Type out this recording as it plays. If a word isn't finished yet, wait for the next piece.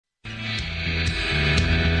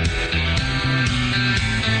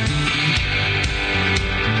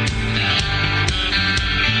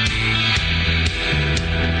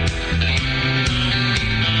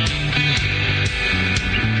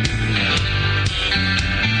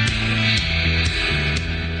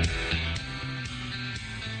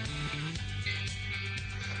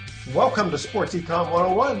Welcome to Sports Econ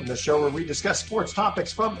 101, the show where we discuss sports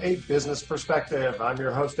topics from a business perspective. I'm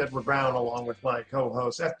your host, Edward Brown, along with my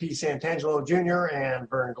co-hosts, FP Santangelo Jr. and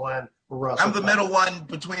Vern Glenn Russell. I'm the middle one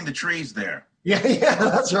between the trees there. Yeah,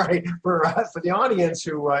 that's right. For the audience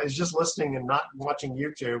who is just listening and not watching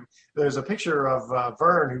YouTube, there's a picture of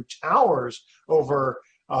Vern who towers over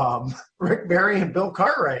Rick Barry and Bill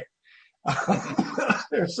Cartwright.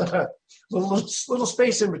 There's a little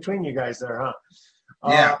space in between you guys there, huh?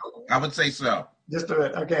 Yeah, I would say so. Just a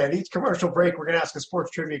bit. Okay, at each commercial break, we're going to ask a sports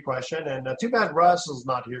trivia question. And too bad Russell's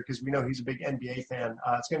not here because we know he's a big NBA fan.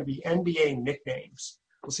 It's going to be NBA nicknames.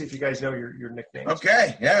 We'll see if you guys know your nicknames.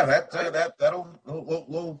 Okay, yeah, that'll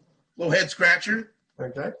little head scratcher.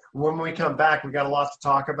 Okay. When we come back, we got a lot to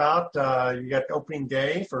talk about. You got opening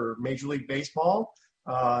day for Major League Baseball,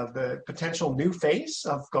 the potential new face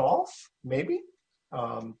of golf, maybe.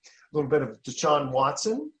 A little bit of Deshaun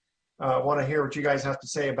Watson. I want to hear what you guys have to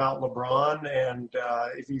say about LeBron and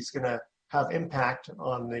if he's going to have impact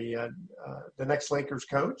on the next Lakers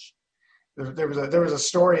coach. There was a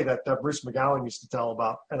story that Bruce McGowan used to tell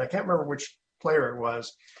about, and I can't remember which player it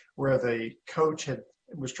was, where the coach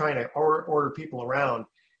was trying to order people around,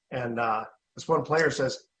 and this one player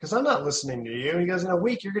says, "Because I'm not listening to you." He goes, "In a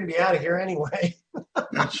week, you're going to be out of here anyway."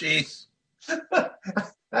 Jeez.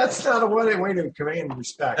 That's not a way to command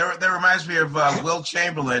respect. That reminds me of Will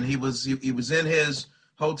Chamberlain. He was in his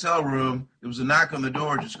hotel room. There was a knock on the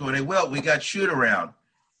door, just going, "Hey, Will, we got shoot around."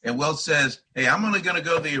 And Will says, "Hey, I'm only going to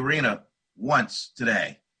go to the arena once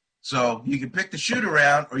today. So you can pick the shoot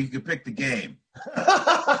around or you can pick the game."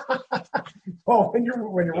 Well, when you're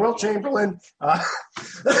Will Chamberlain,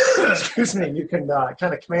 excuse me, you can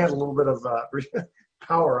kind of command a little bit of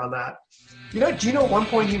power on that. Do you know at one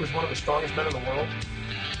point he was one of the strongest men in the world?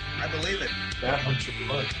 I believe it. Yeah, I'm sure he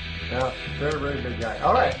was. Yeah, very, very big guy.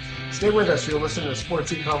 All right, stay with us. You're listening to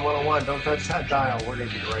Sports Econ 101. Don't touch that dial. We're going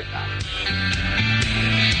to be right back.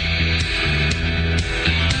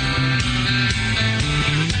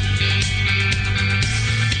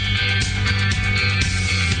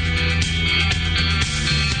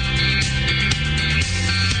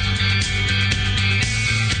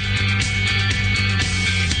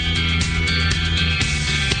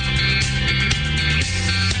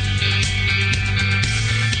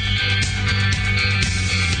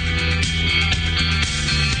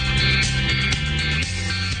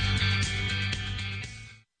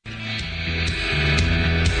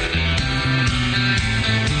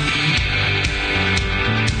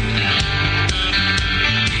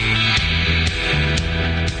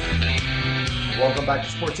 Welcome back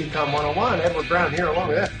to Sports Econ 101. Edward Brown here along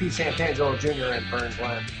with FP Santangelo Jr. and Vern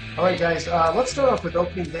Glenn. All right, guys, let's start off with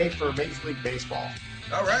opening day for Major League Baseball.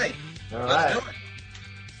 All right. Let's do it.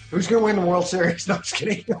 Who's going to win the World Series? No, I'm just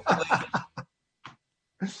kidding.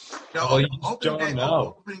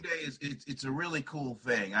 Opening day is a really cool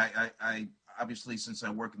thing. I obviously, since I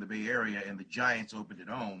work in the Bay Area and the Giants opened at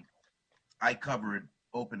home, I covered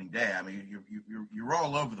opening day. I mean, you're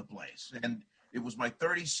all over the place, and it was my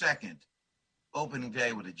 32nd opening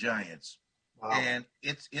day with the Giants. Wow. And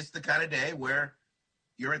it's the kind of day where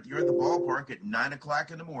you're at the ballpark at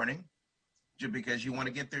 9:00 in the morning, just because you want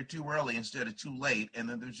to get there too early instead of too late. And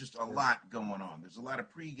then there's just a lot going on. There's a lot of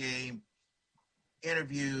pregame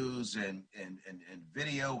interviews and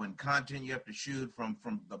video and content you have to shoot, from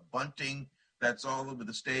the bunting that's all over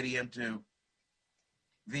the stadium to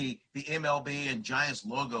the MLB and Giants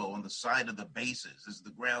logo on the side of the bases as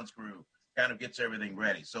the grounds crew kind of gets everything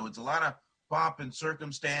ready. So it's a lot of pomp and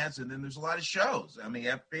circumstance, and then there's a lot of shows. I mean,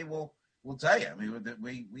 FP will tell you. I mean,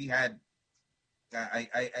 we had I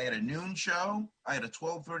had a noon show, I had a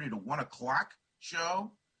 12:30 to 1 o'clock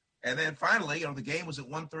show, and then finally, the game was at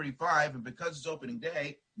 1:35, and because it's opening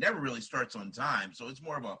day, never really starts on time, so it's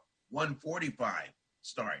more of a 1:45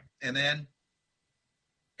 start, and then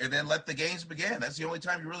let the games begin. That's the only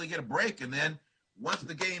time you really get a break, and then once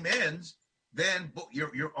the game ends, then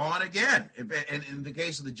you're on again. And in the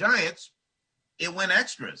case of the Giants, it went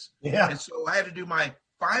extras. Yeah. And so I had to do my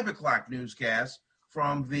 5 o'clock newscast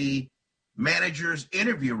from the manager's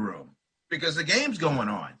interview room because the game's going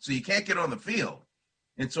on. So you can't get on the field.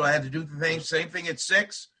 And so I had to do the same thing at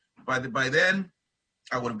 6. By then,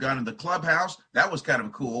 I would have gone to the clubhouse. That was kind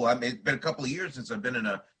of cool. I mean, it's been a couple of years since I've been in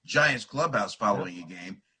a Giants clubhouse following a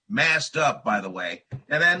game. Masked up, by the way.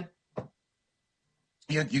 And then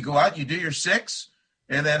you go out, you do your 6.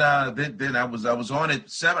 And then I was on at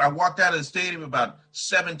 7. I walked out of the stadium about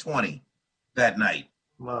 7:20 that night.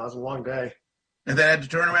 Wow, that was a long day. And then I had to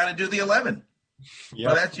turn around and do the 11. Yeah,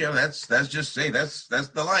 well, that's just that's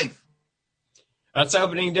the life. That's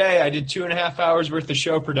opening day. I did 2.5 hours worth of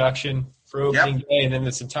show production. for opening day, and then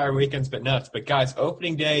this entire weekend's been nuts. But guys,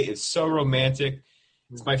 opening day is so romantic.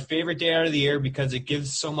 It's my favorite day out of the year because it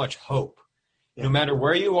gives so much hope. No matter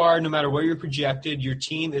where you are, no matter where you're projected, your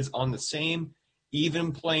team is on the same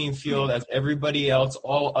even playing field as everybody else,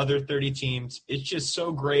 all other 30 teams. It's just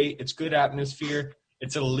so great. It's good atmosphere.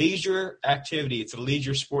 It's a leisure activity. It's a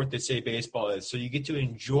leisure sport, they say baseball is. So you get to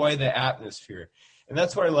enjoy the atmosphere. And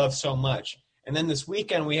that's what I love so much. And then this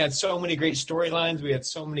weekend, we had so many great storylines. We had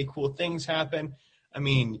so many cool things happen. I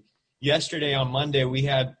mean, yesterday on Monday, we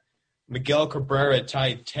had Miguel Cabrera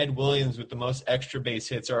tied Ted Williams with the most extra base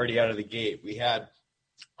hits already out of the gate. We had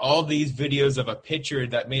all these videos of a pitcher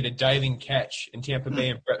that made a diving catch in Tampa Bay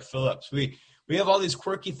and Brett Phillips. We have all these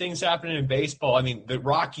quirky things happening in baseball. I mean, the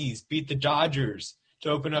Rockies beat the Dodgers to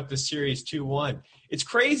open up the series 2-1. It's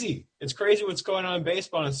crazy. It's crazy what's going on in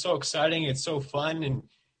baseball, and it's so exciting. It's so fun. And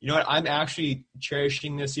you know what? I'm actually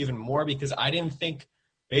cherishing this even more because I didn't think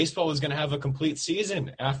baseball was going to have a complete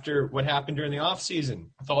season after what happened during the offseason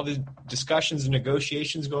with all the discussions and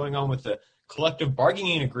negotiations going on with the collective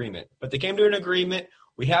bargaining agreement. But they came to an agreement.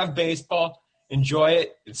 We have baseball. Enjoy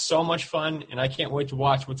it. It's so much fun, and I can't wait to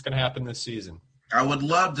watch what's going to happen this season. I would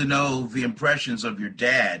love to know the impressions of your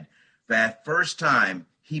dad that first time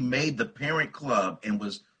he made the parent club and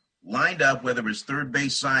was lined up, whether it was third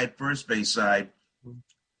base side, first base side,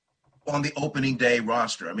 on the opening day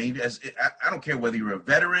roster. I mean, I don't care whether you're a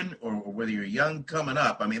veteran or whether you're young coming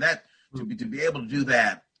up. I mean, that to be able to do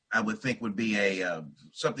that, I would think would be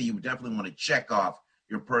something you would definitely want to check off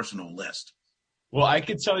your personal list. Well, I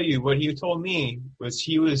could tell you what he told me was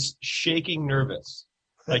he was shaking nervous.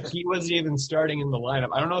 Like he wasn't even starting in the lineup.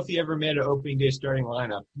 I don't know if he ever made an opening day starting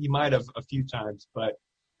lineup. He might have a few times, but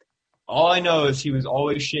all I know is he was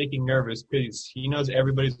always shaking nervous because he knows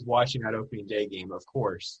everybody's watching that opening day game, of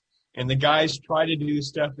course. And the guys try to do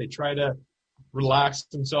stuff. They try to relax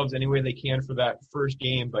themselves any way they can for that first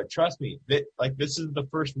game. But trust me, this is the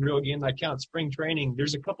first real game that counts. Spring training,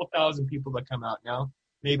 there's a couple thousand people that come out now.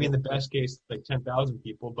 Maybe in the best case, like 10,000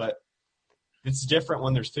 people. But it's different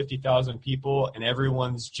when there's 50,000 people and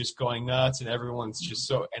everyone's just going nuts and everyone's just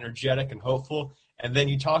so energetic and hopeful. And then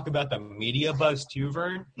you talk about the media buzz too,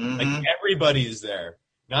 Vern. Mm-hmm. Like everybody is there,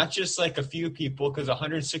 not just like a few people, because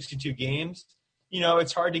 162 games, you know,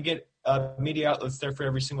 it's hard to get media outlets there for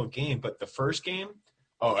every single game. But the first game,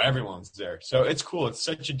 everyone's there. So it's cool. It's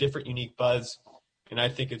such a different, unique buzz. And I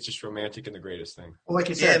think it's just romantic and the greatest thing. Well, like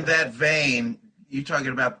you said, in that vein, you're talking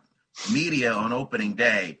about media on opening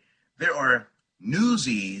day. There are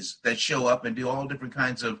newsies that show up and do all different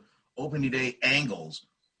kinds of opening day angles.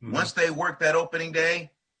 Mm-hmm. Once they work that opening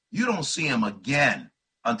day, you don't see them again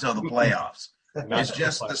until the playoffs. It's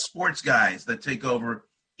just the sports guys that take over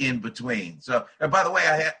in between. So, and by the way,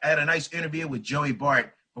 I had a nice interview with Joey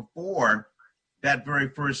Bart before that very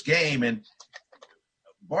first game, and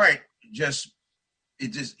Bart he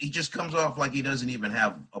just comes off like he doesn't even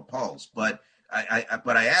have a pulse. But I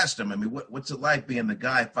asked him, I mean, what's it like being the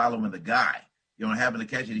guy following the guy, you know, having to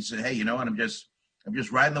catch it? He said, hey, you know what, I'm just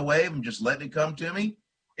riding the wave. I'm just letting it come to me.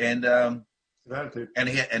 And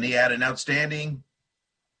he had an outstanding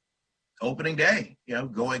opening day, you know,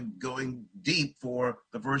 going deep for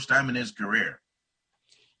the first time in his career.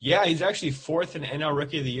 Yeah, he's actually fourth in NL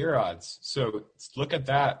Rookie of the Year odds. So look at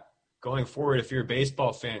that going forward. If you're a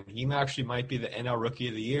baseball fan, he actually might be the NL Rookie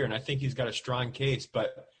of the Year, and I think he's got a strong case.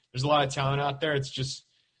 But there's a lot of talent out there. It's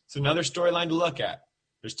another storyline to look at.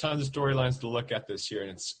 There's tons of storylines to look at this year,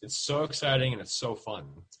 and it's so exciting and it's so fun.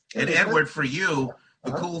 And Edward, for you,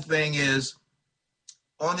 the cool thing is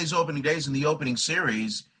on these opening days in the opening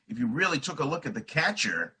series, if you really took a look at the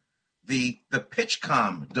catcher, the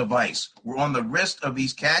PitchCom device were on the wrist of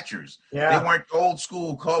these catchers. Yeah. They weren't old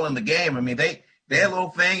school calling the game. I mean, they had a little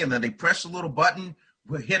thing, and then they pressed a little button,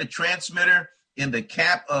 hit a transmitter in the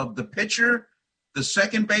cap of the pitcher, the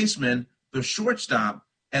second baseman, the shortstop,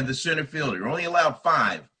 and the center fielder. You're only allowed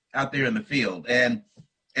 5 out there in the field, and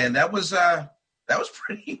that was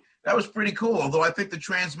pretty cool. Although I think the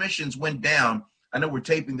transmissions went down. I know we're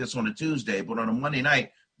taping this on a Tuesday, but on a Monday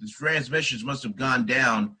night, the transmissions must have gone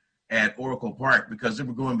down at Oracle Park because they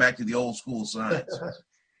were going back to the old school signs.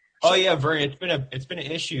 Oh yeah, Vern, it's been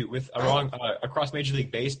an issue with across Major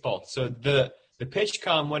League Baseball. So the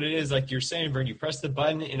PitchCom, what it is, like you're saying, Vern, you press the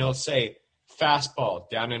button and it'll say fastball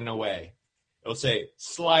down and away. It'll say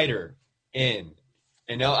slider in,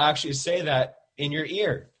 and they'll actually say that in your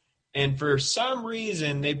ear. And for some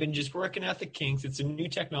reason, they've been just working out the kinks. It's a new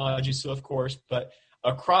technology, so of course, but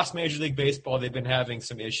across Major League Baseball, they've been having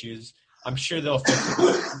some issues. I'm sure they'll fix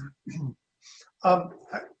it.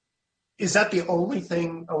 Is that the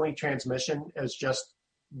only transmission is just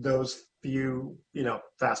those view,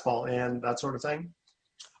 fastball and that sort of thing?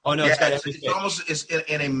 Oh no, Yeah, it's got it's everything. almost it's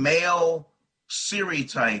in a male Siri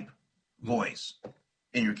type voice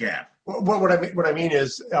in your cap. What I mean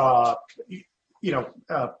is,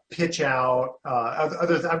 pitch out.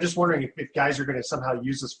 I'm just wondering if guys are going to somehow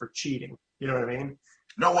use this for cheating. You know what I mean?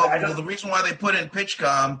 No, well, the reason why they put in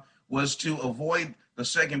PitchCom was to avoid the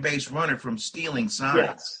second base runner from stealing signs.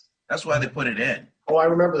 Yes. That's why they put it in. Oh, I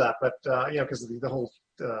remember that, but because the whole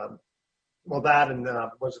that and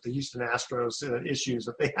was it the Houston Astros issues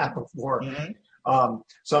that they had before. Mm-hmm.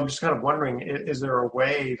 So I'm just kind of wondering, is there a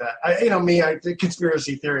way that the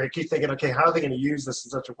conspiracy theory, I keep thinking, okay, how are they going to use this in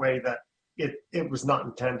such a way that it was not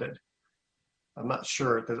intended? I'm not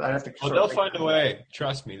sure. I have to. Well, they'll find a way.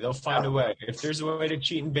 Trust me, they'll find a way. If there's a way to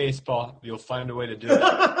cheat in baseball, you'll find a way to do it.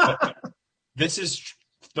 But this is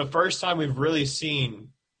the first time we've really seen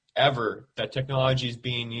ever that technology is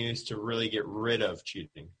being used to really get rid of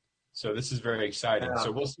cheating. So this is very exciting. Yeah.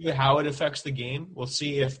 So we'll see how it affects the game. We'll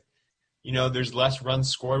see if, there's less runs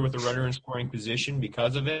scored with a runner in scoring position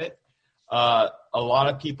because of it. A lot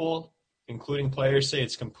of people, including players, say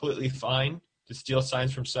it's completely fine to steal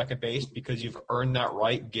signs from second base because you've earned that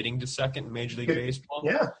right getting to second in Major League Baseball.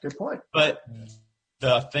 Yeah, good point. But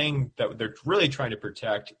the thing that they're really trying to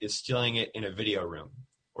protect is stealing it in a video room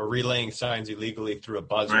or relaying signs illegally through a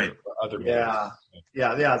buzzer or other means.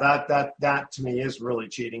 Yeah. That to me is really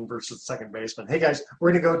cheating versus second baseman. Hey guys,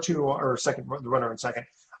 we're going to go to our the runner in second.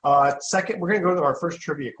 Second, we're going to go to our first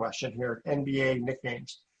trivia question here, NBA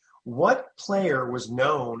nicknames. What player was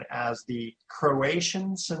known as the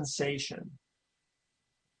Croatian sensation?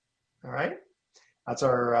 All right. That's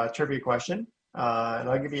our trivia question. And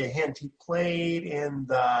I'll give you a hint. He played in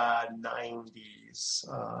the 90s,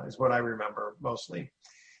 is what I remember mostly.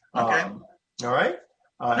 Okay. All right.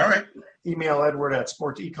 All right. Email Edward at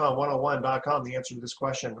sportsecon101.com the answer to this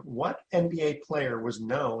question. What NBA player was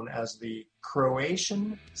known as the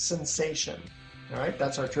Croatian sensation? All right.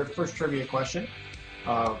 That's our first trivia question.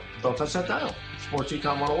 Don't touch that dial. Sports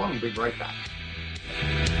Econ 101. We'll be right back.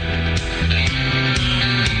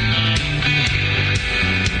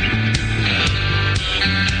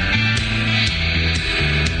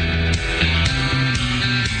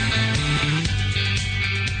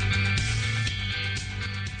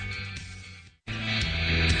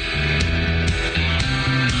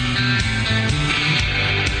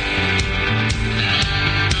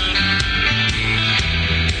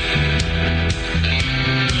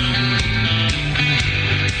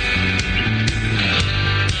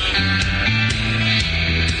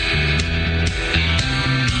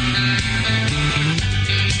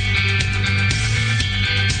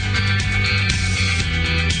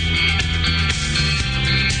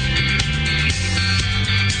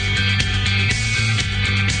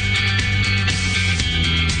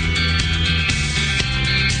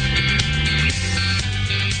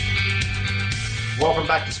 Welcome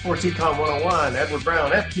back to Sports Econ 101. Edward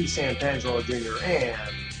Brown, F.P. Santangelo Jr., and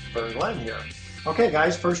Vern Glenn here. Okay,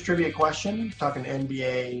 guys, first trivia question, talking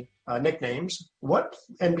NBA nicknames. What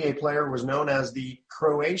NBA player was known as the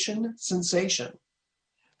Croatian sensation?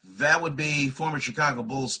 That would be former Chicago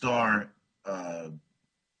Bulls star Tony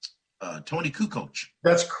Kukoc.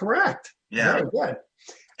 That's correct. Yeah. Very good.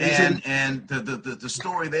 And the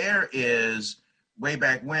story there is way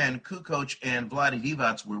back when Kukoc and Vlade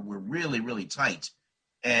Divac were really, really tight.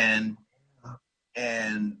 And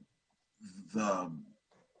the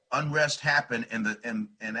unrest happened and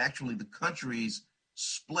actually the countries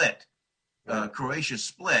split. Croatia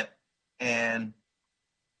split, and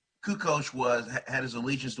Kukoc had his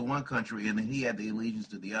allegiance to one country and then he had the allegiance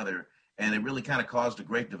to the other, and it really kind of caused a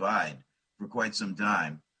great divide for quite some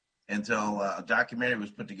time until a documentary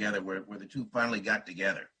was put together where the two finally got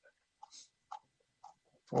together.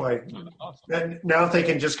 Boy, and now if they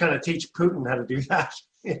can just kind of teach Putin how to do that,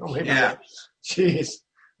 maybe. Yeah. Jeez,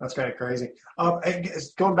 that's kind of crazy.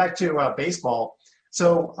 Going back to baseball,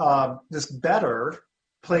 so this bettor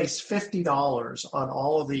placed $50 on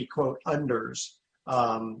all of the quote unders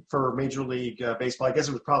for Major League Baseball. I guess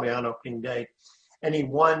it was probably on opening day, and he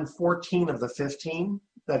won 14 of the 15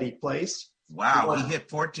 that he placed. Wow, he hit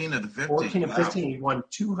 14 of the 15. 14 of 15. He won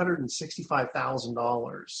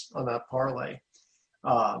 $265,000 on that parlay.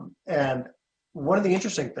 And one of the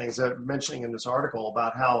interesting things that I'm mentioning in this article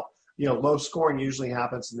about how, low scoring usually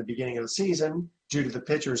happens in the beginning of the season due to the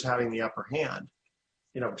pitchers having the upper hand,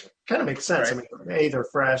 kind of makes sense. Right. I mean, they're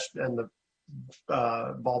fresh and the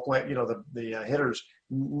ball play, the hitters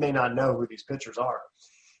may not know who these pitchers are.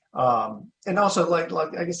 And also like,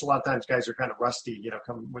 I guess a lot of times guys are kind of rusty,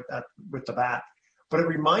 coming with the bat, but it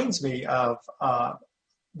reminds me of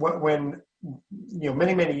when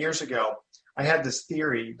many years ago, I had this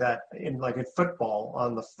theory that in football,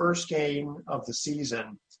 on the first game of the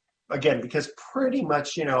season, again, because pretty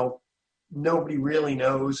much, nobody really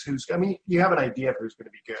knows you have an idea of who's going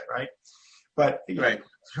to be good, right? But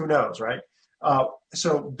who knows, right?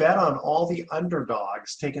 So bet on all the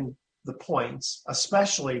underdogs taking the points,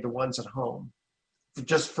 especially the ones at home,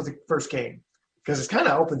 just for the first game, because it's kind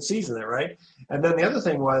of open season there, right? And then the other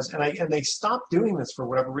thing was, and they stopped doing this for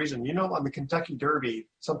whatever reason. On the Kentucky Derby,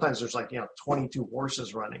 sometimes there's 22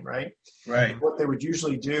 horses running, right? Right. What they would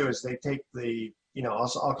usually do is they take the,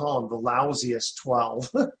 I'll call them the lousiest 12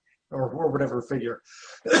 or whatever figure,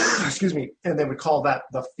 excuse me, and they would call that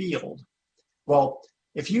the field. Well,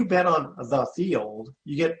 if you bet on the field,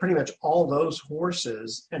 you get pretty much all those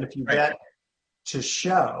horses. And if you bet to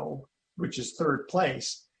show, which is third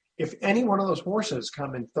place, if any one of those horses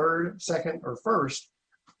come in third, second, or first,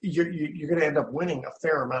 you're going to end up winning a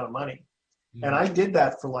fair amount of money. Mm-hmm. And I did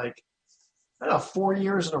that for 4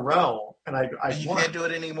 years in a row. And I you can't do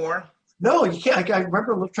it anymore? No, you can't. I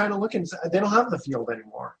remember trying to look, and they don't have the field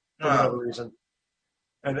anymore for whatever reason.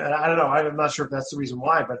 And I don't know. I'm not sure if that's the reason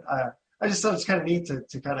why, but I just thought it's kind of neat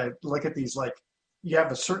to kind of look at these, you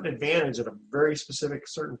have a certain advantage at a very specific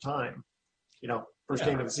certain time, first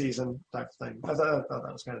game of the season type of thing. I thought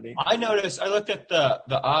that was kind of neat. I looked at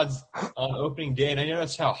the odds on opening day, and I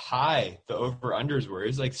noticed how high the over-unders were. It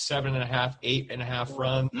was 7.5, 8.5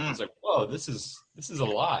 runs. It's like, whoa, this is a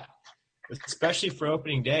lot, especially for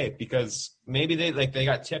opening day, because maybe they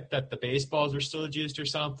got tipped that the baseballs were still juiced or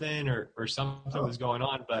something, or something was going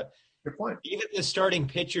on, but good point. Even the starting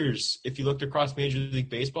pitchers, if you looked across Major League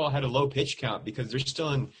Baseball, had a low pitch count because they're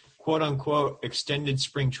still in quote-unquote extended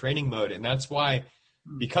spring training mode. And that's why,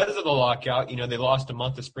 because of the lockout, they lost a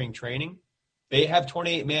month of spring training. They have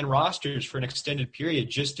 28-man rosters for an extended period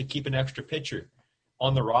just to keep an extra pitcher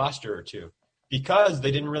on the roster or two because they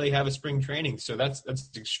didn't really have a spring training. So that's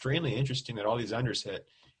extremely interesting that all these unders hit.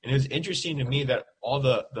 And it was interesting to me that all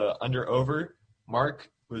the under-over mark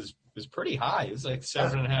was pretty high. It was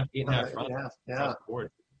 7.5, 8.5 runs. Yeah.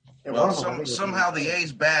 Well, somehow the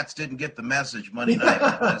A's bats didn't get the message Monday night.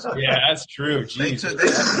 Yeah, that's true. They took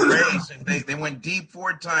the race, and they went deep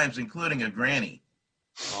 4 times, including a granny.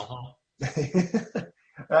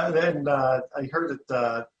 Then I heard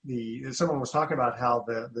that someone was talking about how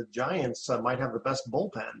the Giants might have the best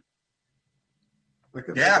bullpen. The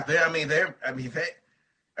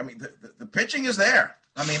pitching is there.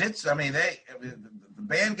 The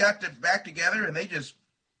band got back together, and they just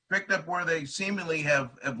picked up where they seemingly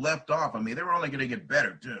have left off. They were only going to get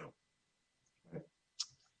better, too.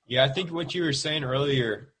 Yeah, I think what you were saying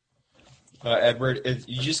earlier, Edward, is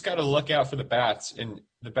you just got to look out for the bats. And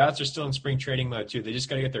the bats are still in spring training mode, too. They just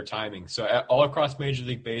got to get their timing. So all across Major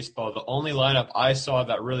League Baseball, the only lineup I saw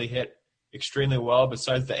that really hit extremely well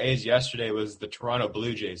besides the A's yesterday was the Toronto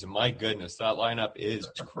Blue Jays. And my goodness, that lineup is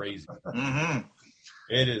crazy. Mm-hmm.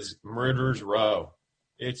 It is murderer's row.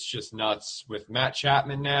 It's just nuts with Matt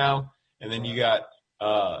Chapman now, and then you got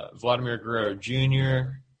Vladimir Guerrero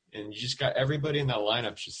Jr., and you just got everybody in that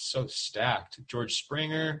lineup just so stacked. George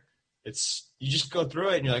Springer, you just go through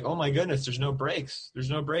it, and you're like, oh, my goodness, there's no breaks.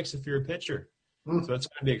 There's no breaks if you're a pitcher. So that's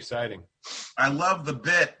going to be exciting. I love the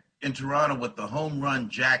bit in Toronto with the home run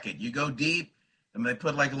jacket. You go deep, and they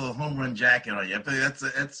put a little home run jacket on you.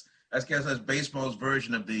 That's baseball's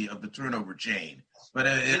version of the turnover chain. But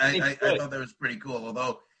I thought that was pretty cool.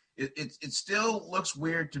 Although it still looks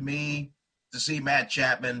weird to me to see Matt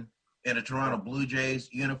Chapman in a Toronto Blue Jays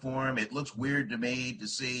uniform. It looks weird to me to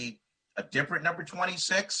see a different number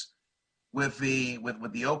 26 with the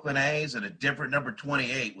Oakland A's and a different number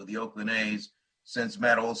 28 with the Oakland A's since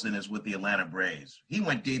Matt Olson is with the Atlanta Braves. He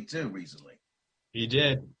went deep too recently. He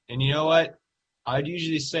did, and you know what? I'd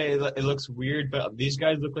usually say it looks weird, but these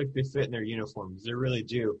guys look like they fit in their uniforms. They really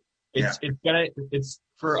do. It's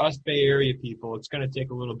for us Bay Area people. It's gonna take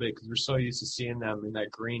a little bit because we're so used to seeing them in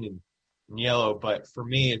that green and yellow. But for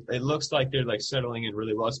me, it looks like they're settling in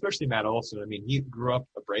really well. Especially Matt Olson. He grew up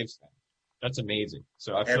a Braves fan. That's amazing.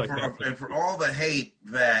 So I feel and for all the hate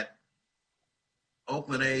that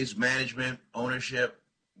Oakland A's management ownership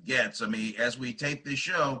gets, as we tape this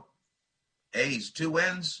show, A's 2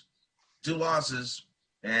 wins, 2 losses,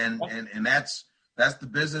 and that's the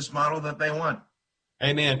business model that they want.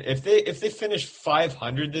 Hey man, if they finish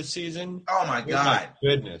 500 this season, oh my God,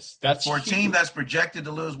 goodness, that's for huge. A team that's projected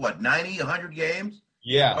to lose 90, 100 games.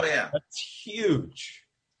 Yeah, oh yeah, that's huge.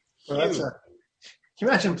 Well, can you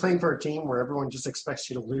imagine playing for a team where everyone just expects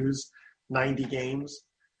you to lose 90 games?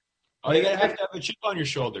 Oh, you gotta have to have a chip on your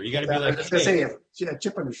shoulder. You gotta be I was gonna say a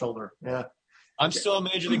chip on your shoulder. Yeah. I'm still a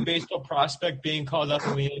Major League Baseball prospect being called up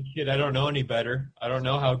as a young kid. I don't know any better. I don't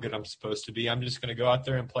know how good I'm supposed to be. I'm just going to go out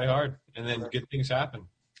there and play hard, and then good things happen.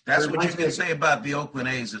 That's what you can say about the Oakland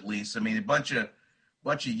A's, at least. I mean, a bunch of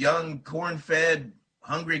young, corn-fed,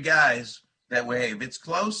 hungry guys that way. If it's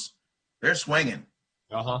close, they're swinging.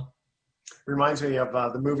 Reminds me of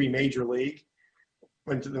the movie Major League.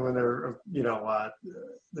 When they're,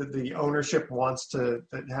 the ownership wants to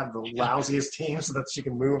have the lousiest team so that she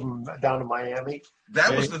can move them down to Miami.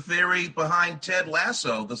 That was the theory behind Ted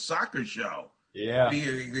Lasso, the soccer show. Yeah.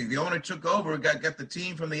 The owner took over, got the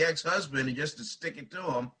team from the ex-husband, and just to stick it to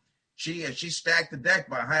him, she stacked the deck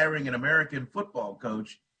by hiring an American football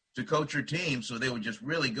coach to coach her team so they would just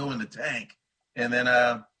really go in the tank. And then,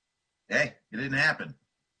 it didn't happen.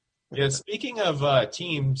 Yeah, speaking of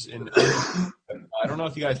teams, and I don't know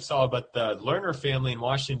if you guys saw, but the Lerner family in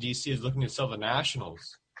Washington, D.C. is looking to sell the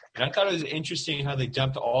Nationals. And I thought it was interesting how they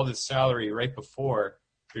dumped all this salary right before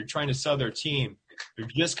they're trying to sell their team. They're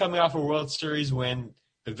just coming off a World Series win.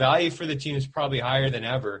 The value for the team is probably higher than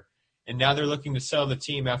ever. And now they're looking to sell the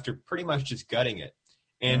team after pretty much just gutting it.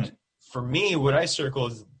 And for me, what I circle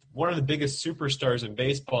is one of the biggest superstars in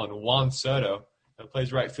baseball, and Juan Soto, that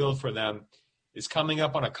plays right field for them, is coming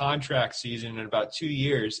up on a contract season in about 2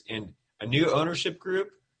 years, and a new ownership group,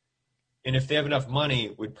 and if they have enough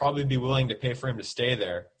money, would probably be willing to pay for him to stay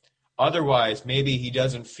there. Otherwise, maybe he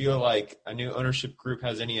doesn't feel like a new ownership group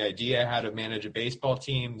has any idea how to manage a baseball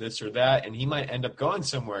team, this or that, and he might end up going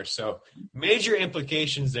somewhere. So major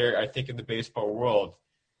implications there, I think, in the baseball world,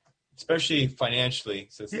 especially financially,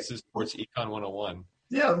 since this is Sports Econ 101.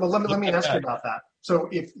 Yeah, well, let me ask you about that. So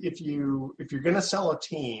if you're going to sell a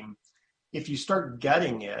team, if you start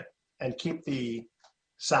gutting it and keep the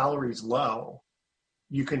salaries low,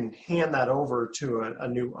 you can hand that over to a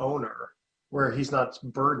new owner where he's not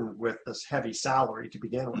burdened with this heavy salary to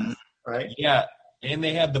begin with, right? Yeah, and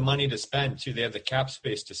they have the money to spend, too. They have the cap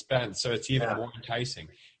space to spend, so it's even more enticing.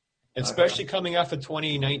 Especially coming off a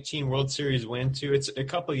 2019 World Series win, too. It's a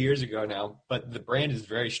couple of years ago now, but the brand is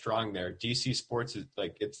very strong there. DC Sports is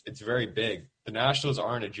it's very big. The Nationals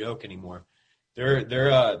aren't a joke anymore.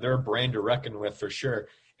 They're a brand to reckon with for sure.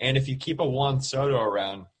 And if you keep a Juan Soto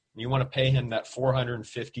around, and you want to pay him that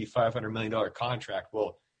 $450-500 million contract,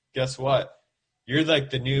 well, guess what? You're like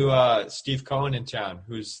the new Steve Cohen in town,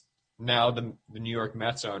 who's now the New York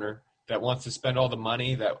Mets owner that wants to spend all the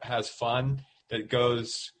money, that has fun, that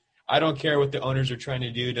goes, I don't care what the owners are trying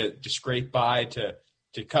to do to scrape by, to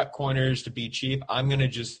cut corners, to be cheap. I'm going to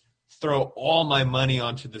just throw all my money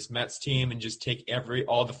onto this Mets team and just take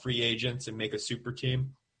all the free agents and make a super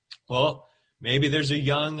team. Well, maybe there's a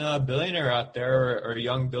young billionaire out there or a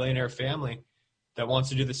young billionaire family that wants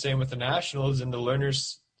to do the same with the Nationals, and the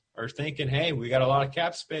Lerners are thinking, hey, we got a lot of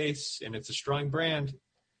cap space and it's a strong brand.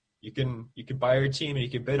 You can buy your team and you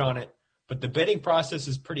can bid on it. But the bidding process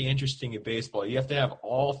is pretty interesting in baseball. You have to have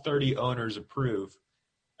all 30 owners approve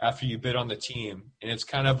after you bid on the team, and it's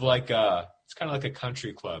kind of like a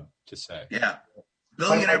country club, to say. Yeah,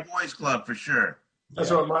 billionaire boys club for sure. That's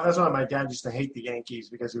why my dad used to hate the Yankees,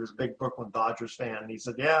 because he was a big Brooklyn Dodgers fan. And he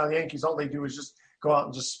said, the Yankees, all they do is just go out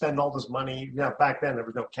and just spend all this money. Back then there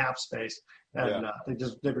was no cap space, and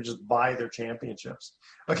they would just buy their championships.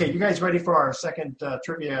 Okay, you guys ready for our second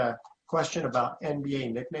trivia question about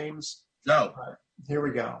NBA nicknames? Go. Here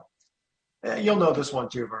we go. You'll know this one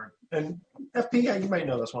too, Vern. And FP, you might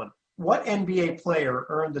know this one. What NBA player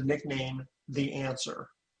earned the nickname The Answer?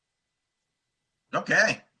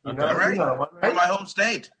 Okay. All right. From my home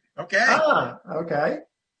state. Okay. Okay.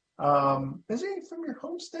 Is he from your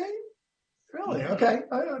home state? Really? Okay.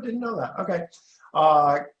 I didn't know that. Okay.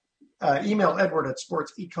 Email Edward at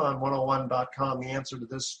sportsecon101.com the answer to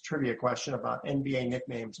this trivia question about NBA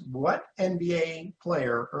nicknames. What NBA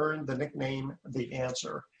player earned the nickname The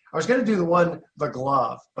Answer? I was going to do the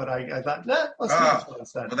glove, but I thought, let's do this one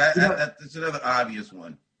instead. Well, that's another obvious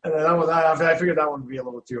one. And then I figured that one would be a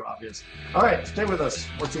little too obvious. All right, stay with us.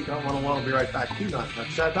 Sports Econ 101. We'll be right back. Do not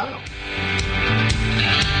touch that dial.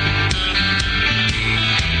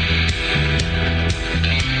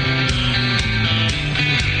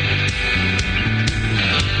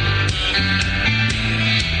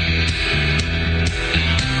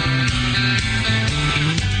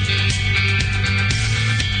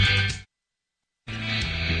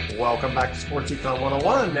 Welcome back to Sports Econ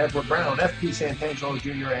 101. Edward Brown, FP Santangelo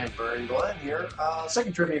Jr., and Vern Glenn here.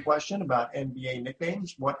 Second trivia question about NBA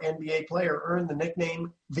nicknames. What NBA player earned the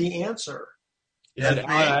nickname The Answer? Is it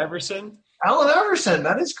Allen Iverson? Allen Iverson,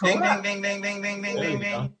 that is correct. Ding, ding, ding, ding, ding, ding,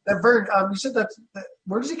 ding. Vern, you said that.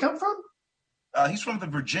 Where does he come from? He's from the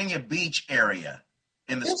Virginia Beach area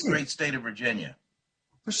in the great state of Virginia.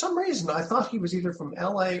 For some reason, I thought he was either from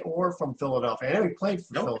L.A. or from Philadelphia. I know he played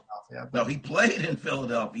for Philadelphia. No, he played in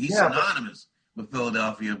Philadelphia. He's synonymous with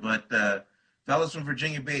Philadelphia, but fellas from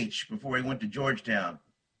Virginia Beach before he went to Georgetown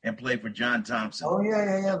and played for John Thompson. Oh,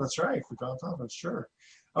 yeah. That's right. For John Thompson, sure.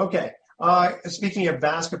 Okay. Speaking of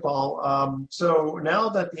basketball, so now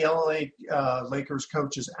that the LA Lakers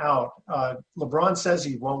coach is out, LeBron says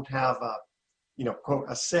he won't have quote,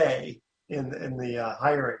 a say in the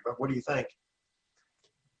hiring. But what do you think?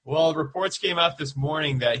 Well, reports came out this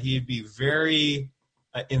morning that he'd be very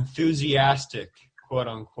enthusiastic, quote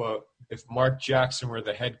unquote, if Mark Jackson were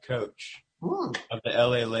the head coach of the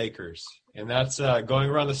LA Lakers. And that's going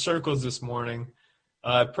around the circles this morning.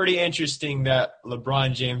 Pretty interesting that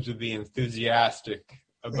LeBron James would be enthusiastic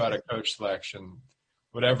about a coach selection,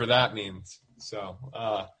 whatever that means. So,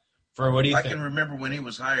 what do you think? I can remember when he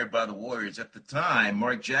was hired by the Warriors. At the time,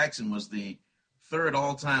 Mark Jackson was the third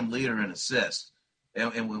all-time leader in assists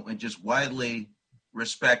and just widely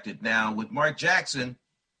respected. Now, with Mark Jackson,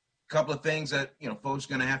 a couple of things that folks are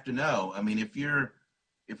going to have to know. I mean, if you're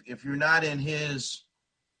not in his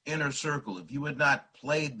inner circle, if you had not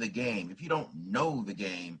played the game, if you don't know the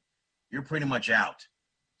game, you're pretty much out.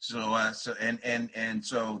 So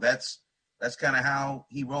that's kind of how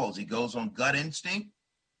he rolls. He goes on gut instinct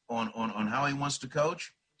on how he wants to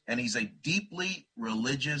coach, and he's a deeply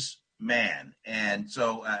religious man. And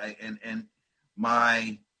so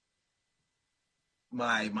my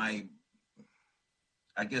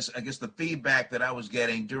I guess the feedback that I was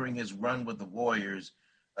getting during his run with the Warriors,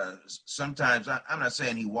 sometimes I'm not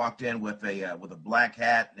saying he walked in with a black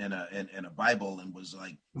hat and a Bible and was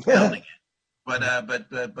like pounding it,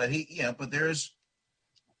 but he but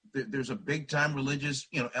there's a big time religious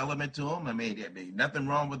element to him. I mean nothing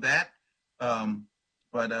wrong with that,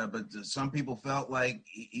 but some people felt like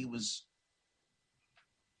he was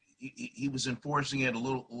enforcing it a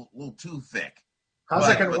little too thick. How's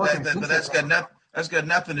that going to work? But that's got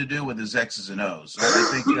nothing to do with his X's and O's. So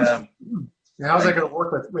I think. How's that going to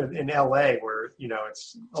work with in LA where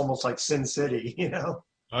it's almost like Sin City?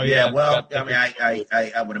 Oh yeah. Well, I mean,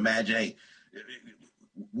 I would imagine, hey,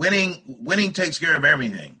 winning takes care of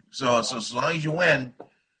everything. So as long as you win,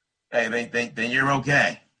 hey, then you're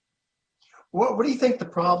okay. What do you think the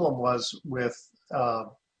problem was with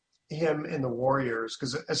him in the Warriors?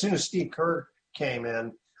 Because as soon as Steve Kerr came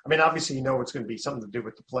in, I mean, obviously it's going to be something to do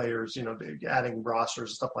with the players, adding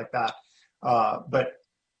rosters and stuff like that. But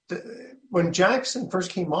when Jackson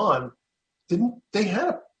first came on, didn't they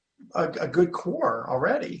had a good core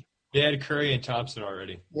already? They had Curry and Thompson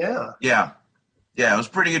already. Yeah. It was a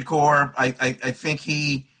pretty good core. I think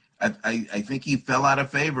he fell out of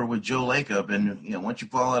favor with Joe Lacob, and once you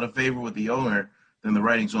fall out of favor with the owner, then the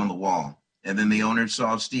writing's on the wall. And then the owner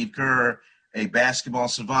saw Steve Kerr, a basketball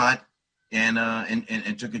savant,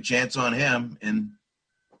 and took a chance on him, and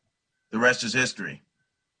the rest is history.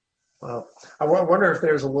 Well, I wonder if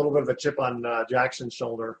there's a little bit of a chip on Jackson's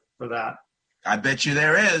shoulder for that. I bet you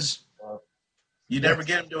there is. You never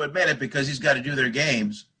get him to admit it because he's got to do their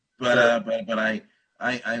games. But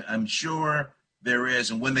I'm sure there is.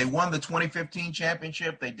 And when they won the 2015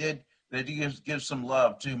 championship, they did give some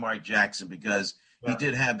love to Mark Jackson because he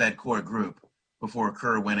did have that core group before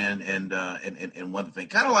Kerr went in and won the thing.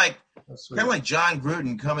 Kind of like John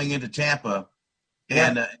Gruden coming into Tampa.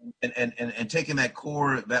 And taking that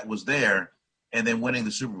core that was there and then winning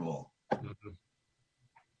the Super Bowl.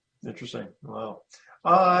 Interesting. Wow.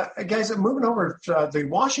 Guys, moving over to the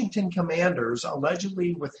Washington Commanders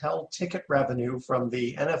allegedly withheld ticket revenue from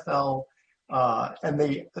the NFL,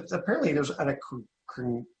 and apparently there's a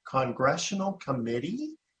congressional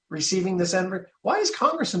committee receiving this. Why is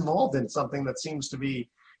Congress involved in something that seems to be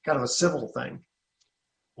kind of a civil thing?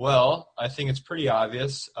 Well, I think it's pretty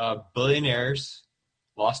obvious. Billionaires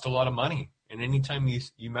lost a lot of money. And anytime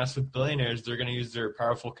you mess with billionaires, they're going to use their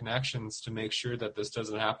powerful connections to make sure that this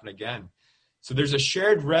doesn't happen again. So there's a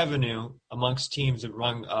shared revenue amongst teams that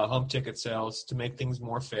run home ticket sales to make things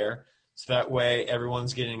more fair. So that way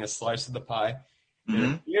everyone's getting a slice of the pie. Mm-hmm.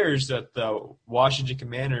 It appears that the Washington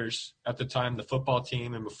Commanders, at the time, the football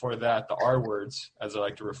team, and before that, the R words, as I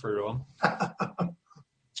like to refer to them,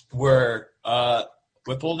 were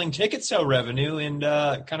withholding ticket sale revenue and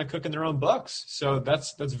kind of cooking their own books. So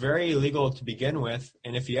that's very illegal to begin with.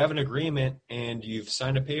 And if you have an agreement and you've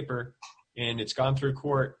signed a paper and it's gone through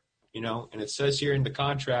court, and it says here in the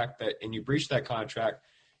contract that, and you breach that contract,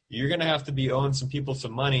 you're going to have to be owing some people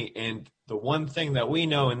some money. And the one thing that we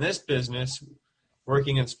know in this business,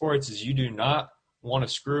 working in sports, is you do not want to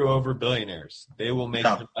screw over billionaires. They will make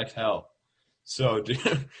your life hell. So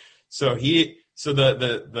So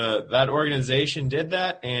that organization did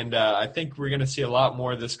that, and I think we're going to see a lot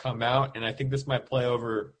more of this come out, and I think this might play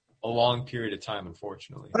over a long period of time,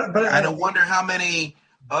 unfortunately. But I don't wonder how many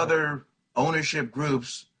other ownership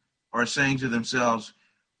groups are saying to themselves,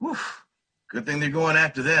 "Woof, good thing they're going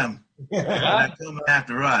after them. They're not coming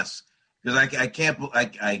after us." Because I can't,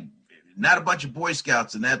 not a bunch of Boy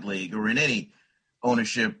Scouts in that league or in any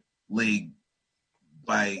ownership league,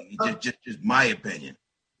 by just my opinion.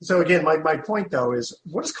 So again, my point though is,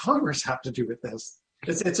 what does Congress have to do with this?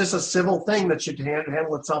 It's just a civil thing that should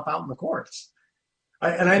handle itself out in the courts.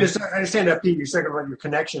 I understand that, Pete, you're saying about your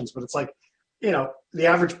connections, but it's like, the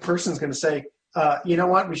average person's going to say, you know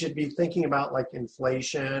what, we should be thinking about like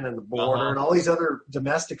inflation and the border and all these other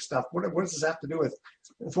domestic stuff. What does this have to do with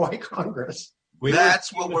why Congress?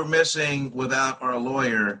 That's what we're missing without our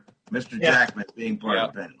lawyer, Mr. Jackman, being part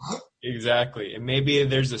of the panel. Exactly. And maybe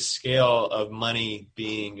there's a scale of money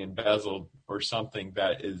being embezzled or something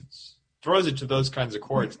that throws it to those kinds of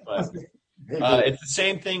courts. But it's the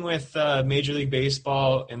same thing with Major League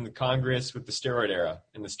Baseball and the Congress with the steroid era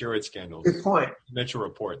and the steroid scandals. Good point. Mitchell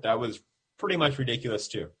report. That was pretty much ridiculous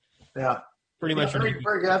too. Yeah. Pretty much ridiculous.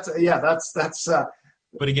 That's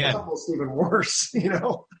but again, that's almost even worse,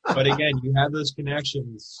 But again, you have those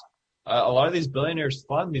connections. A lot of these billionaires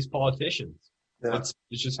fund these politicians. Yeah. It's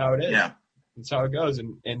just how it is. Yeah. That's how it goes.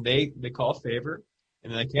 And they call favor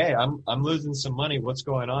and they're like, hey, I'm losing some money. What's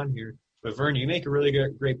going on here? But Vern, you make a really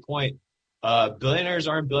great point. Billionaires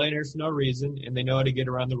aren't billionaires for no reason, and they know how to get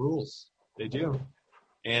around the rules. They do.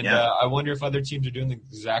 And I wonder if other teams are doing the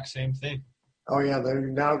exact same thing. Oh, yeah. They're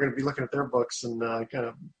now going to be looking at their books and kind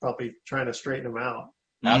of probably trying to straighten them out.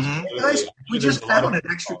 Absolutely. Guys, we just found an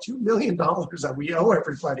extra $2 million that we owe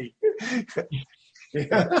everybody.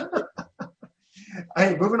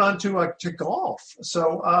 Hey, moving on to golf.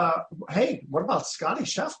 So, hey, what about Scotty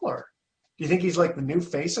Scheffler? Do you think he's like the new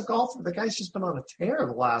face of golf? The guy's just been on a tear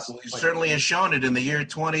the last. Well, he certainly has shown it in the year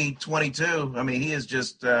 2022. I mean, he is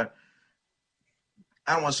just. I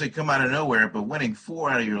don't want to say come out of nowhere, but winning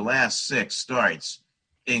 4 out of your last 6 starts,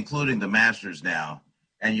 including the Masters now,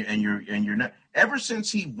 and you're not. Ever since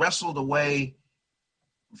he wrestled away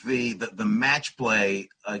the match play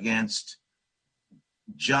against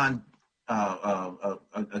John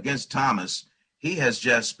against Thomas, he has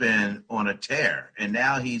just been on a tear, and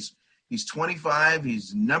now he's 25.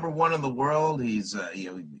 He's number 1 in the world. He's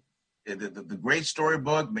the great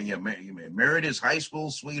storybook. He married his high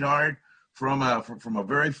school sweetheart from a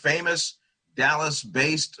very famous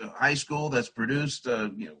Dallas-based high school that's produced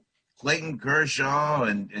Clayton Kershaw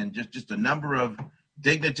and just a number of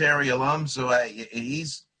dignitary alums. So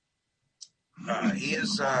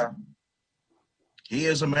he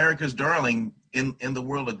is America's darling in the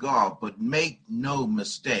world of golf. But make no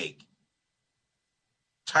mistake,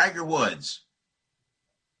 Tiger Woods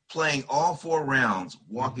playing all 4 rounds,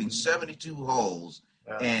 walking 72 holes,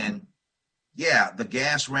 and the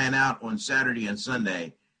gas ran out on Saturday and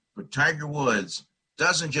Sunday, but Tiger Woods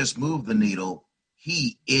doesn't just move the needle,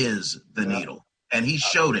 he is the needle. And he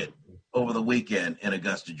showed it over the weekend in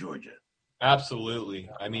Augusta, Georgia. Absolutely.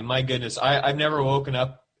 I mean, my goodness, I've never woken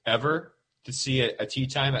up ever to see a tee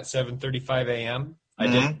time at 7:35 a.m. I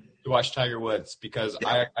did to watch Tiger Woods because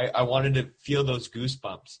I wanted to feel those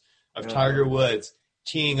goosebumps of Tiger Woods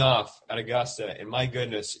teeing off at Augusta. And my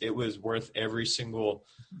goodness, it was worth every single,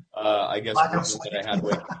 moment that I had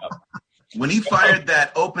waking up. When he fired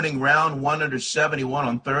that opening round 1 under 71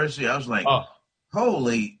 on Thursday, I was like,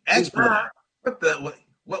 holy expert.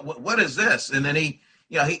 What is this? And then he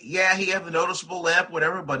had the noticeable lamp,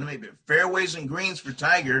 whatever, but maybe fairways and greens for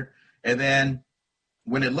Tiger. And then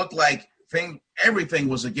when it looked like everything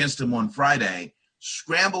was against him on Friday,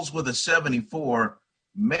 scrambles with a 74,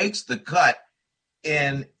 makes the cut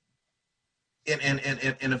in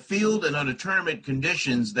a field and under tournament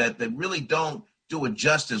conditions that really don't do it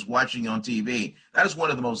justice watching on TV. That is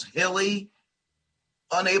one of the most hilly,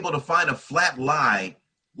 unable to find a flat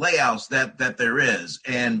layouts that there is.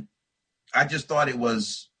 And I just thought it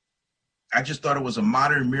was a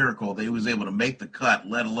modern miracle that he was able to make the cut,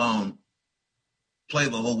 let alone play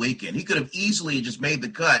the whole weekend. He could have easily just made the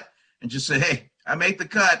cut and just say, hey, I made the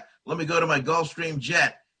cut. Let me go to my Gulfstream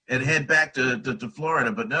jet and head back to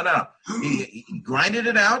Florida. But no. He grinded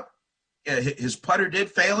it out. His putter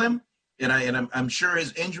did fail him, and I'm sure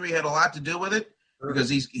his injury had a lot to do with it because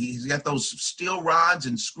he's got those steel rods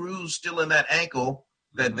and screws still in that ankle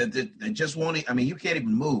that just won't. I mean, you can't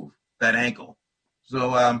even move that ankle.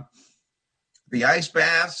 So the ice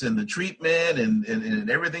baths and the treatment and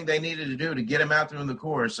everything they needed to do to get him out there on the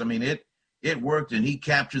course, I mean, it worked, and he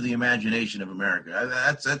captured the imagination of America.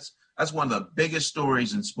 That's one of the biggest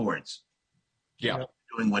stories in sports. Yeah.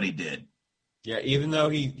 Doing what he did. Yeah, even though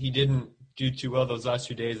he didn't do too well those last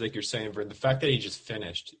 2 days, like you're saying, Vern, the fact that he just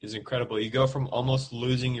finished is incredible. You go from almost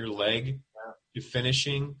losing your leg to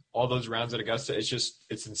finishing all those rounds at Augusta.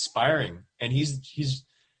 It's inspiring. And he's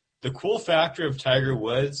the cool factor of Tiger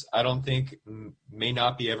Woods, I don't think may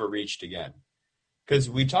not be ever reached again. Because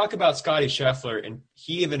we talk about Scottie Scheffler, and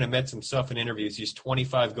he even admits himself in interviews, he's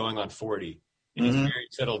 25 going on 40. And he's very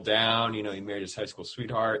settled down. He married his high school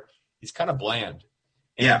sweetheart. He's kind of bland.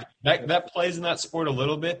 And that plays in that sport a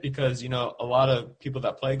little bit because, a lot of people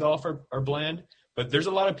that play golf are bland. But there's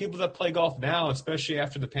a lot of people that play golf now, especially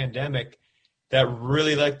after the pandemic, that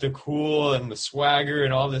really like the cool and the swagger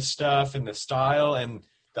and all this stuff and the style and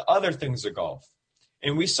the other things of golf.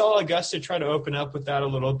 And we saw Augusta try to open up with that a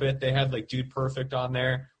little bit. They had like Dude Perfect on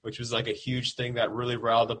there, which was like a huge thing that really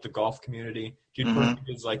riled up the golf community. Dude Perfect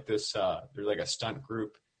is like this, they're like a stunt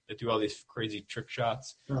group that do all these crazy trick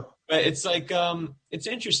shots. But it's like, it's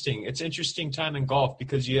interesting. It's interesting time in golf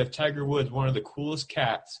because you have Tiger Woods, one of the coolest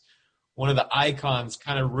cats, one of the icons,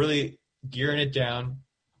 kind of really gearing it down.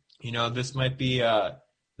 This might be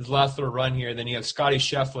his last little run here. Then you have Scottie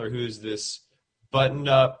Scheffler, who's this buttoned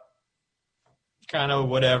up, kind of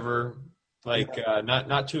whatever, like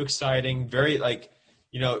not too exciting, very like,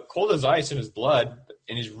 cold as ice in his blood,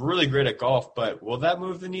 and he's really great at golf, but will that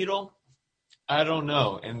move the needle? I don't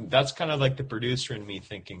know. And that's kind of like the producer in me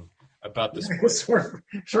thinking about this. It sort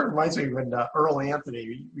of reminds me when Earl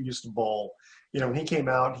Anthony used to bowl. When he came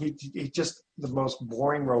out, he just the most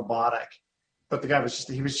boring robotic, but the guy was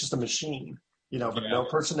just a machine, but no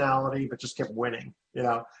personality, but just kept winning,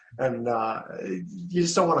 and you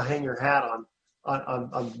just don't want to hang your hat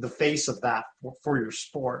on the face of that for your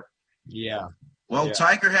sport. Yeah. Well,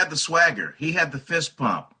 Tiger had the swagger. He had the fist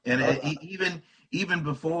pump. And even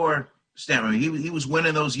before Stanton, he was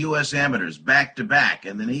winning those U.S. amateurs back to back.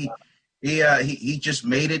 And then he just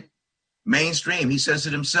made it mainstream. He says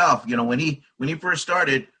it himself. When he first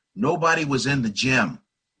started, nobody was in the gym.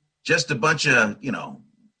 Just a bunch of,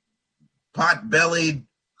 pot-bellied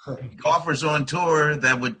golfers on tour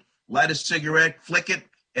that would light a cigarette, flick it,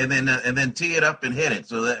 and then tee it up and hit it.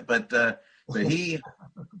 But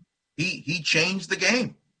he changed the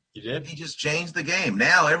game. He did. He just changed the game.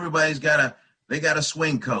 Now everybody's got a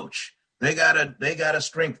swing coach. They got a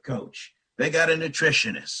strength coach. They got a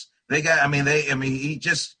nutritionist.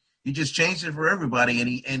 He just changed it for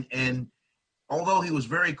everybody. And although he was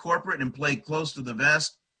very corporate and played close to the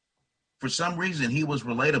vest, for some reason he was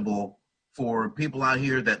relatable for people out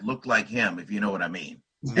here that looked like him, if you know what I mean.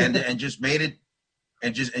 And just made it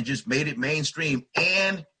just made it mainstream.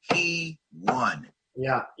 And he won.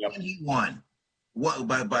 Yeah. Yep. And he won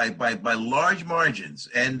by large margins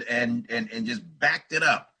and just backed it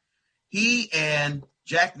up. He and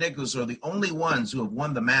Jack Nicklaus are the only ones who have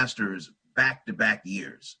won the Masters back-to-back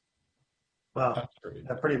years. Wow,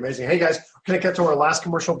 that's pretty amazing. Hey, guys, we're going to get to our last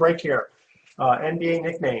commercial break here. NBA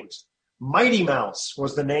nicknames. Mighty Mouse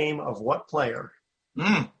was the name of what player?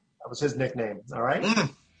 That was his nickname, all right?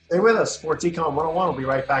 Stay with us. Sports Econ 101. We'll be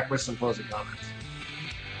right back with some closing comments.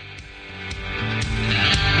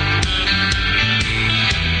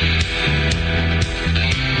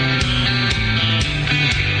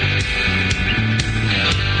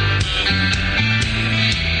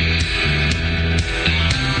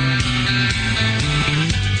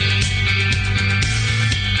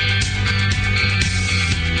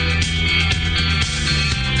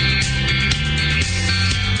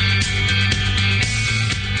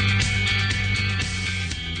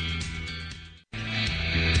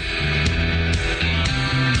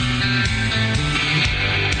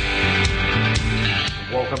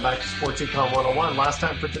 Welcome back to Sports Econ 101. Last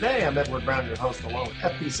time for today, I'm Edward Brown, your host, along with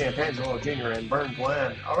F.B. Santangelo Jr. and Vern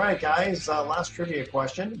Glenn. All right, guys, last trivia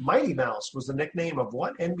question. Mighty Mouse was the nickname of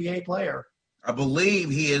what NBA player? I believe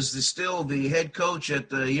he is still the head coach at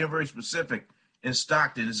the University Pacific in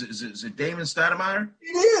Stockton. Is it Damon Stoudemire?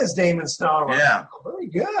 It is Damon Stoudemire. Yeah. Oh, very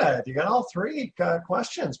good. You got all three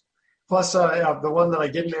questions. Plus, the one that I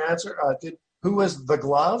didn't answer, who was the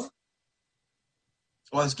glove?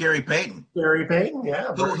 Well, it's Gary Payton. Gary Payton,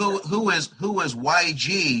 yeah. Who is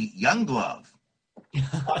YG Youngglove?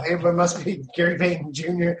 It must be Gary Payton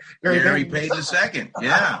Jr. Gary Payton II,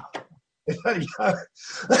 yeah.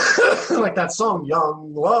 Like that song,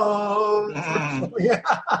 Young Love. Yeah,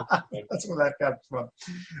 that's where that comes from.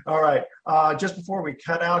 All right. Just before we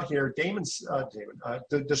cut out here,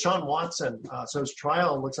 Deshaun Watson. So his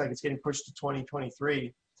trial looks like it's getting pushed to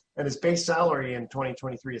 2023. And his base salary in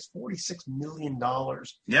 2023 is $46 million.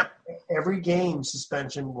 Yep. Every game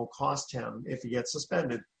suspension will cost him, if he gets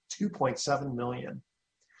suspended, $2.7 million.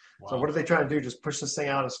 So what are they trying to do? Just push this thing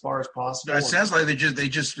out as far as possible? It sounds like they're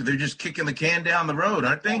just kicking the can down the road,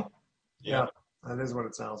 aren't they? Yeah, that is what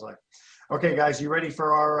it sounds like. Okay, guys, you ready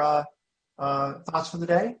for our thoughts for the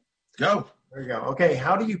day? Go. There you go. Okay,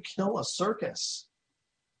 how do you kill a circus?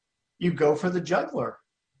 You go for the juggler.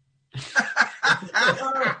 That's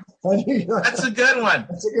a good one.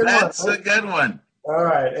 That's a good one. All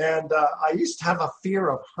right, and I used to have a fear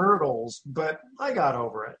of hurdles, but I got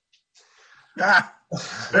over it.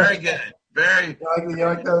 Very good. Very. You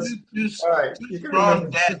like those? All right. Two strong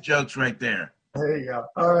dad jokes right there. There you go.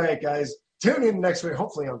 All right, guys. Tune in next week.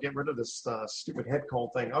 Hopefully, I'll get rid of this stupid head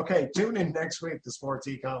cold thing. Okay, tune in next week to Sports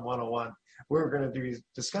Econ 101. We're going to be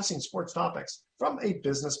discussing sports topics from a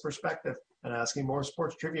business perspective and asking more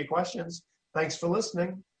sports trivia questions. Thanks for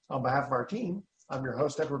listening. On behalf of our team, I'm your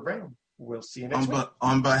host, Edward Graham. We'll see you next week.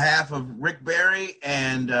 On behalf of Rick Barry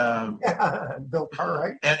and Bill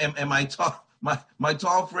Cartwright and my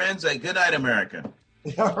tall friends, good night, America.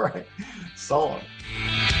 All right. So long.